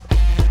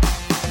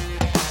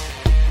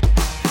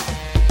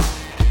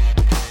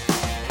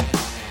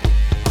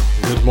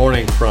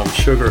morning from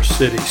Sugar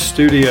City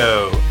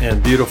Studio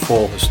in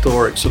beautiful,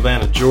 historic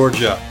Savannah,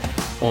 Georgia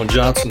on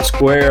Johnson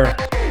Square.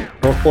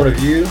 North Point of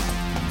View,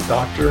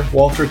 Dr.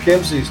 Walter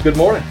Kemses. Good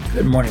morning.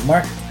 Good morning,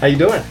 Mark. How you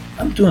doing?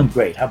 I'm doing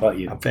great. How about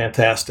you? I'm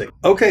fantastic.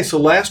 Okay, so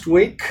last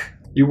week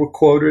you were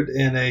quoted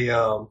in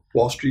a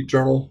Wall Street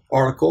Journal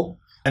article.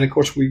 And of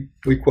course, we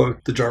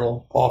quote the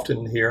journal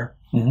often here.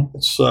 Mm-hmm.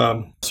 It's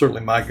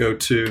certainly my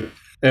go-to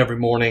every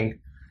morning.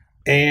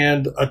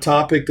 And a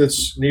topic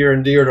that's near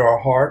and dear to our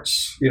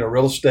hearts,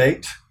 real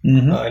estate,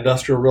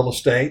 industrial real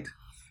estate,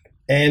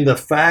 and the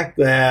fact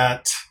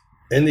that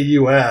in the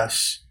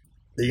U.S.,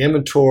 the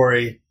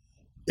inventory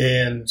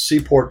in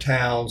seaport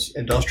towns,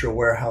 industrial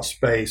warehouse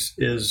space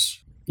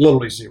is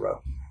literally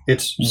zero.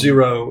 It's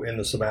zero in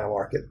the Savannah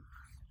market.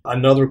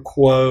 Another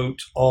quote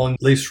on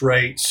lease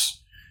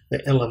rates,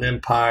 the Inland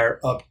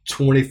Empire up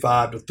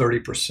 25 to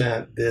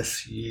 30%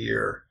 this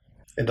year,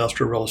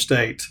 industrial real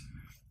estate.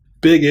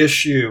 Big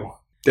issue.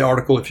 The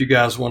article, if you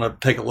guys want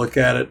to take a look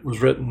at it,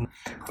 was written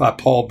by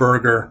Paul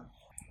Berger.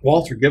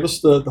 Walter, give us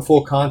the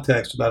full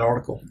context of that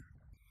article.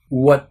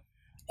 What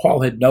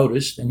Paul had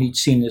noticed, and he'd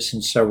seen this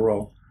in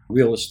several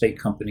real estate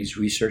companies'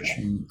 research,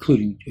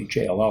 including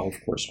JLL,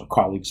 of course, our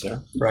colleagues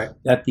there, right,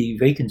 that the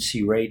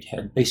vacancy rate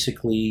had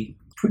basically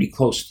pretty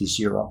close to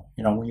zero.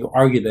 When you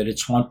argue that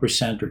it's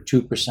 1% or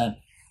 2%,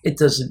 it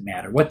doesn't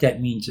matter. What that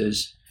means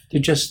is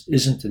there just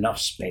isn't enough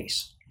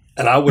space.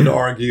 And I would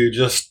argue,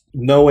 just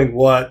knowing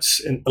what's,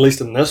 at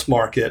least in this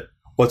market,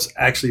 what's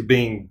actually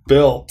being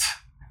built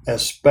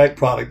as spec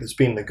product that's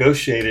being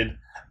negotiated,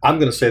 I'm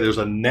going to say there's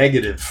a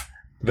negative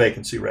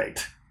vacancy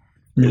rate.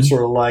 Mm-hmm. It's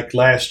sort of like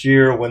last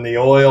year when the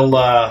oil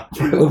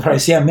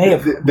price, May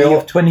of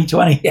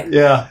 2020,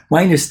 yeah,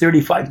 minus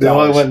 $35. The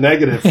oil went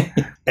negative.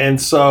 And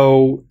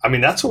so,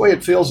 that's the way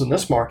it feels in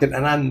this market.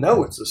 And I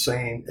know it's the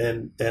same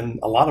in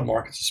a lot of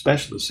markets,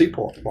 especially the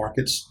seaport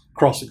markets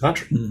across the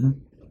country. Mm-hmm.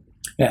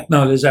 Yeah,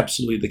 no, that's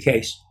absolutely the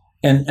case.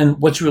 And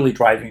what's really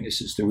driving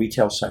this is the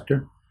retail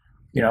sector,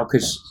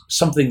 because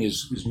something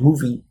is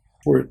moving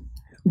forward.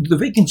 The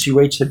vacancy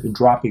rates have been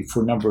dropping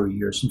for a number of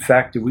years. In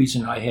fact, the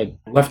reason I had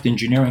left the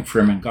engineering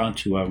firm and gone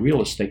to a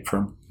real estate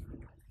firm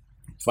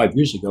 5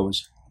 years ago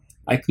is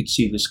I could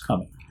see this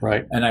coming.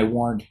 Right. And I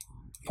warned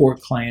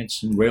port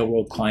clients and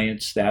railroad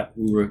clients that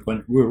we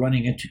were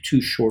running into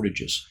two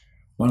shortages.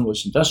 One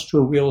was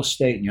industrial real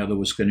estate and the other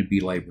was going to be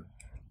labor.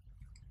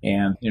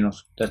 And,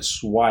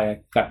 that's why I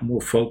got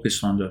more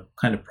focused on the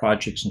kind of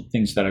projects and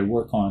things that I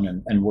work on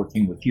and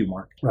working with you,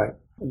 Mark. Right.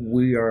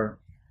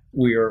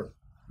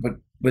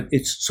 But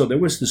so there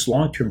was this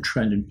long-term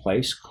trend in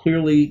place.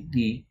 Clearly,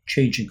 the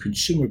change in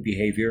consumer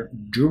behavior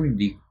during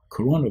the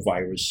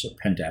coronavirus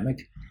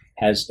pandemic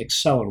has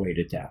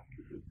accelerated that.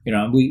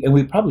 And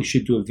we probably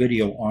should do a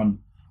video on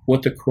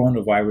what the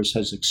coronavirus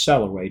has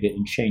accelerated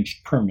and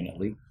changed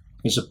permanently,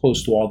 as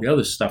opposed to all the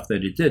other stuff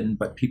that it didn't,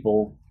 but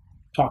people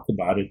talk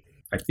about it,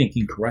 I think,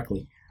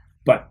 incorrectly.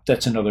 But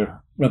that's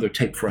another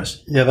tape for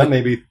us. Yeah, that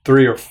may be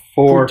 3 or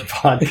 4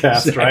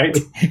 podcasts, right?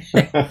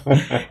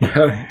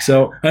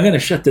 So I'm going to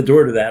shut the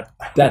door to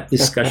that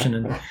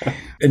discussion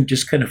and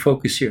just kind of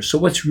focus here. So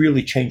what's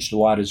really changed a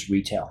lot is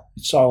retail.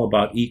 It's all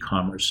about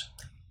e-commerce.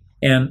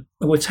 And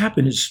what's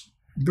happened is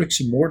bricks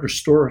and mortar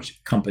store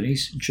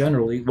companies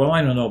generally, well,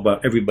 I don't know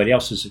about everybody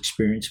else's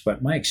experience,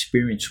 but my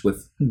experience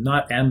with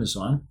not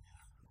Amazon,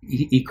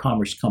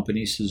 e-commerce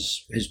companies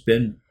has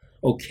been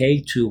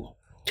okay to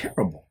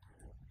terrible.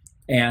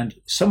 And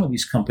some of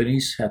these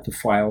companies had to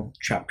file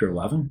Chapter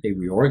 11. They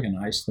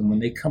reorganized, and when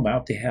they come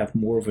out, they have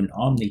more of an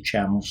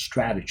omni-channel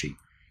strategy,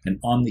 an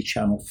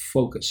omni-channel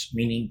focus,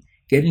 meaning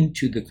getting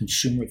to the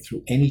consumer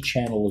through any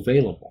channel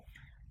available.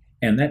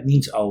 And that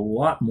means a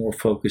lot more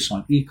focus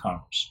on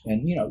e-commerce.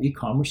 And,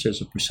 e-commerce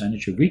as a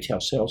percentage of retail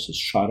sales has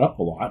shot up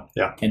a lot,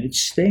 and it's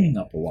staying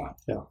up a lot.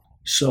 Yeah.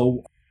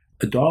 So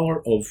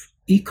 $1 of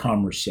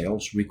e-commerce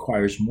sales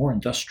requires more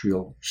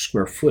industrial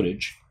square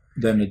footage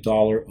than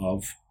 $1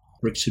 of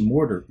bricks and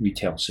mortar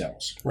retail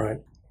sales. Right.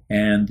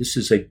 And this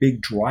is a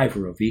big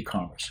driver of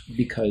e-commerce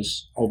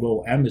because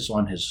although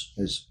Amazon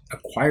has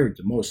acquired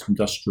the most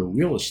industrial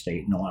real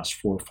estate in the last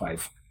 4 or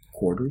 5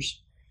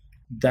 quarters,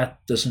 that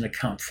doesn't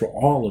account for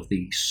all of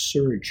the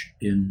surge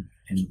in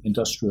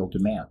industrial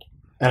demand.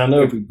 And I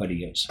know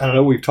everybody is. And I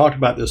know we've talked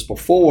about this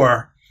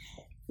before.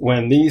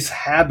 When these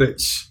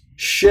habits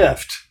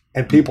shift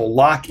and people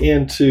lock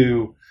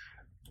into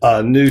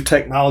a new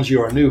technology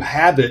or a new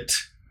habit,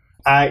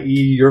 i.e.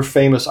 your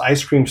famous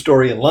ice cream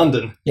story in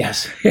London.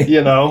 Yes.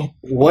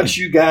 Once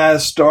you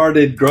guys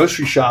started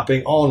grocery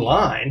shopping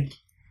online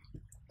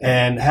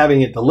and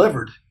having it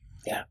delivered,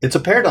 it's a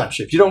paradigm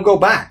shift. You don't go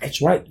back.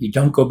 That's right. You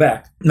don't go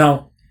back.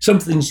 Now, some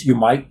things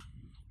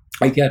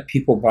I get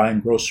people buying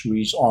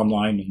groceries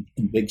online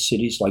in big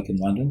cities like in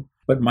London,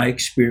 but my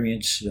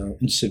experience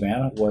in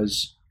Savannah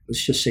was,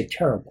 let's just say,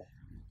 terrible.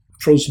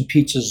 Frozen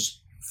pizzas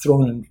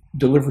thrown and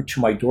delivered to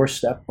my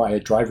doorstep by a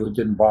driver who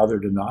didn't bother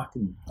to knock.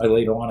 And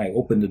later on, I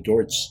opened the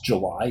door. It's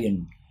July,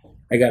 and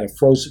I got a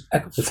frozen.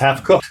 It's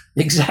half cooked.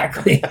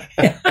 Exactly.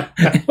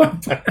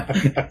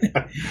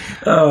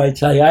 Oh, I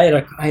tell you,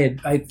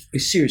 I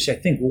seriously, I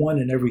think 1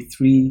 in every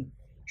 3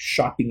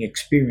 shopping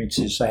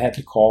experiences I had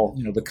to call,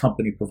 the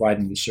company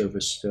providing the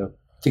service to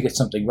get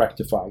something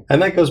rectified.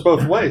 And that goes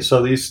both ways.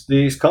 So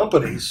these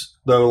companies,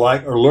 though,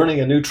 are learning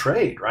a new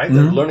trade, right? Mm-hmm.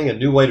 They're learning a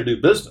new way to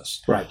do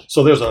business. Right.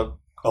 So there's a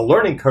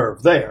learning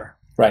curve there.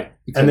 Right.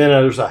 And then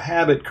there's a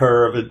habit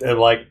curve, and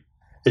like,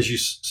 as you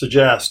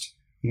suggest,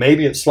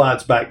 maybe it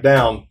slides back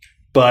down.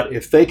 But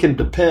if they can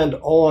depend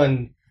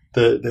on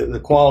the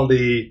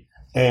quality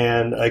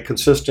and a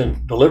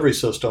consistent delivery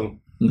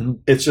system, mm-hmm.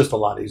 it's just a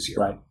lot easier.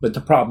 Right. But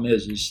the problem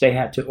is they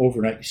had to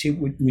overnight. You see,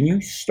 when you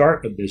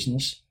start a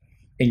business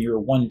and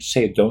you're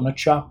say a donut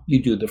shop,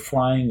 you do the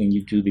frying and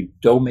you do the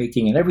dough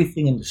making and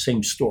everything in the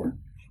same store.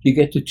 You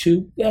get to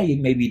 2,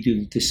 you maybe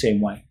do it the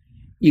same way.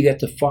 You get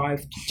to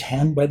 5 to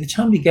 10. By the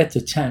time you get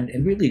to 10,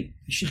 and really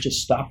you should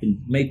just stop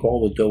and make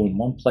all the dough in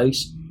one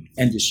place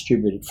and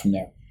distribute it from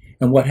there.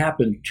 And what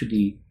happened to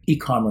the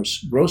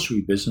e-commerce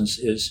grocery business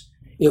is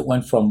it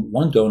went from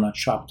 1 donut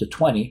shop to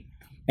 20,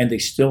 and they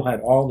still had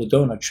all the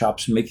donut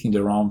shops making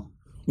their own,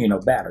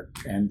 batter,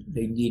 and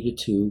they needed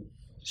to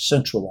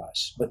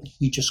centralize. But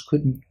you just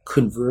couldn't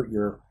convert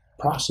your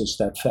process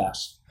that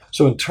fast.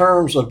 So in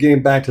terms of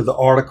getting back to the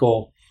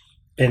article,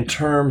 in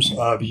terms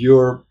of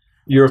your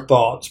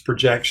thoughts,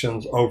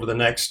 projections over the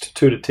next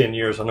 2 to 10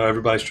 years, I know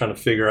everybody's trying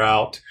to figure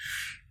out,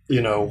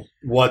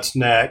 what's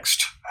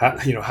next,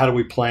 how do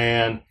we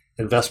plan,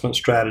 investment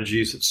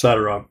strategies, et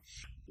cetera.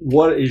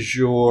 What is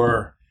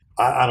your,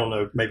 I don't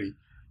know, maybe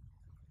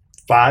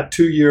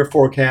 2-year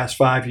forecast,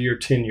 5-year,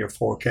 10-year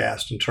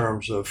forecast in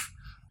terms of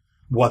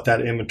what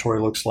that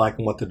inventory looks like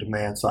and what the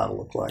demand side will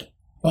look like?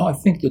 Well, I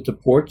think that the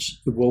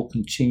ports will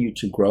continue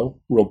to grow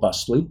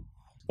robustly.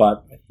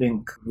 But I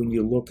think when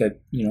you look at,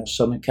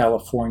 Southern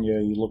California,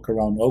 you look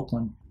around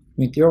Oakland,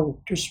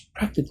 there's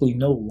practically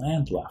no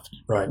land left.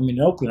 Right. In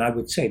Oakland, I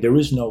would say there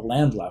is no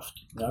land left.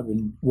 I've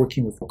been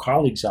working with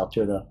colleagues out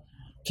there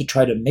to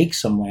try to make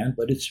some land,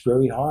 but it's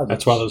very hard.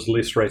 That's why those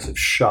lease rates have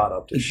shot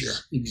up this year.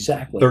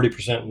 Exactly.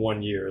 30% in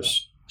 1 year.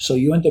 So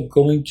you end up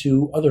going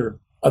to other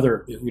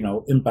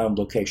inbound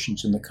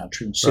locations in the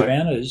country. And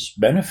Savannah has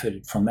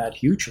benefited from that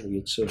hugely.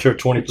 It's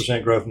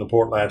 20% growth in the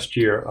port last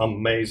year.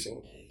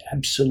 Amazing.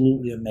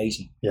 Absolutely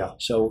amazing. Yeah.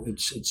 So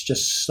it's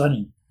just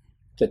stunning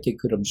that they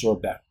could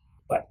absorb that.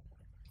 But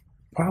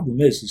the problem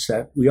is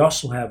that we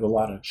also have a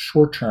lot of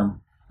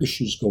short-term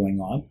issues going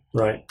on.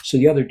 Right. So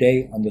the other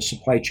day on the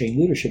Supply Chain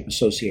Leadership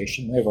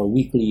Association, we have our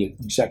weekly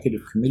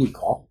executive committee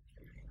call,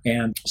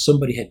 and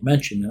somebody had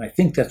mentioned, and I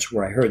think that's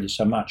where I heard this,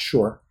 I'm not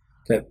sure,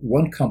 that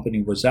one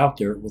company was out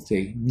there with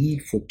a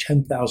need for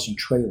 10,000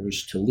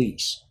 trailers to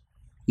lease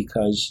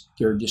because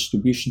their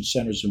distribution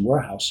centers and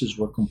warehouses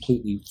were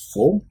completely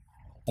full,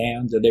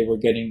 and they were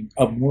getting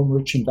more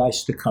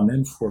merchandise to come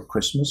in for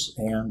Christmas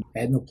and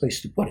had no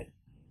place to put it.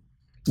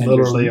 And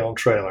literally on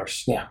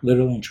trailers. Yeah,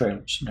 literally on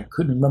trailers. And I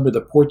couldn't remember the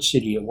port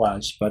city it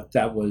was, but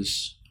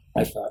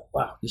I thought,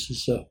 wow,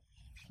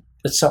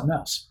 that's something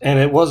else. And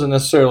it wasn't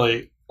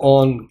necessarily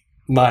on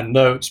my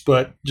notes,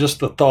 but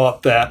just the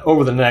thought that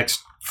over the next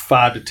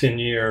 5 to 10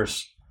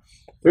 years,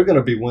 there are going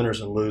to be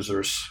winners and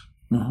losers,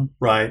 mm-hmm.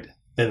 right,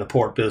 in the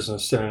port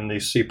business and in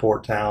these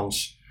seaport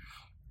towns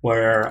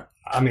where,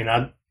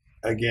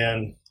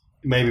 again,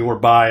 maybe we're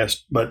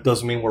biased, but it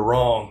doesn't mean we're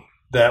wrong,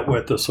 that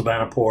with the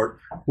Savannah port,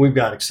 we've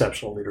got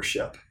exceptional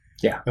leadership.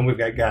 Yeah. And we've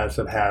got guys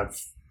that have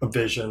a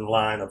vision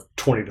line of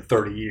 20 to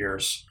 30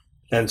 years.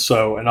 And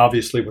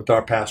obviously with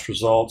our past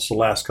results, the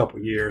last couple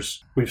of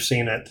years, we've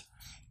seen it.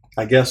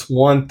 I guess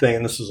one thing,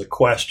 and this is a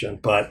question,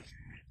 but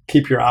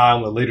keep your eye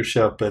on the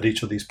leadership at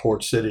each of these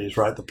port cities,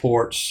 right? The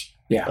ports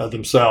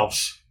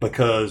themselves,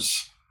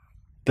 because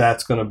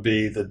that's going to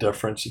be the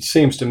difference, it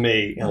seems to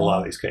me, in a lot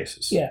of these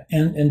cases. Yeah,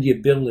 and the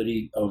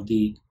ability of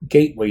the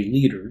gateway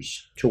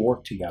leaders to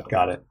work together.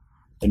 Got it.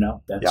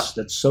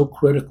 That's so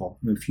critical.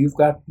 If you've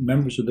got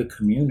members of the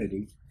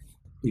community,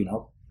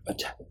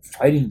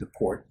 fighting the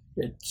port,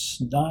 it's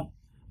not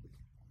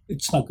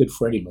good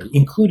for anybody,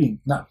 including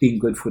not being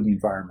good for the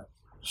environment.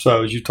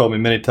 So, as you told me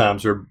many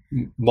times, there are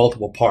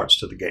multiple parts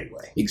to the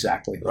gateway.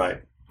 Exactly.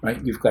 Right.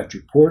 You've got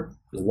your port,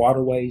 the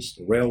waterways,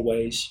 the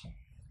railways,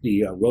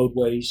 the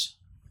roadways.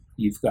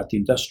 You've got the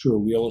industrial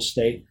real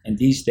estate. And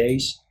these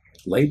days,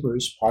 labor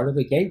is part of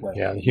the gateway.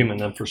 Yeah, the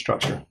human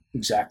infrastructure.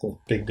 Exactly.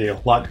 Big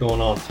deal. A lot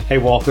going on. Hey,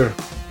 Walter,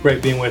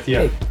 great being with you.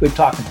 Hey, good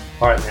talking.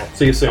 All right, man.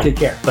 See you soon. Take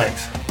care.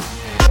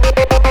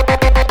 Thanks.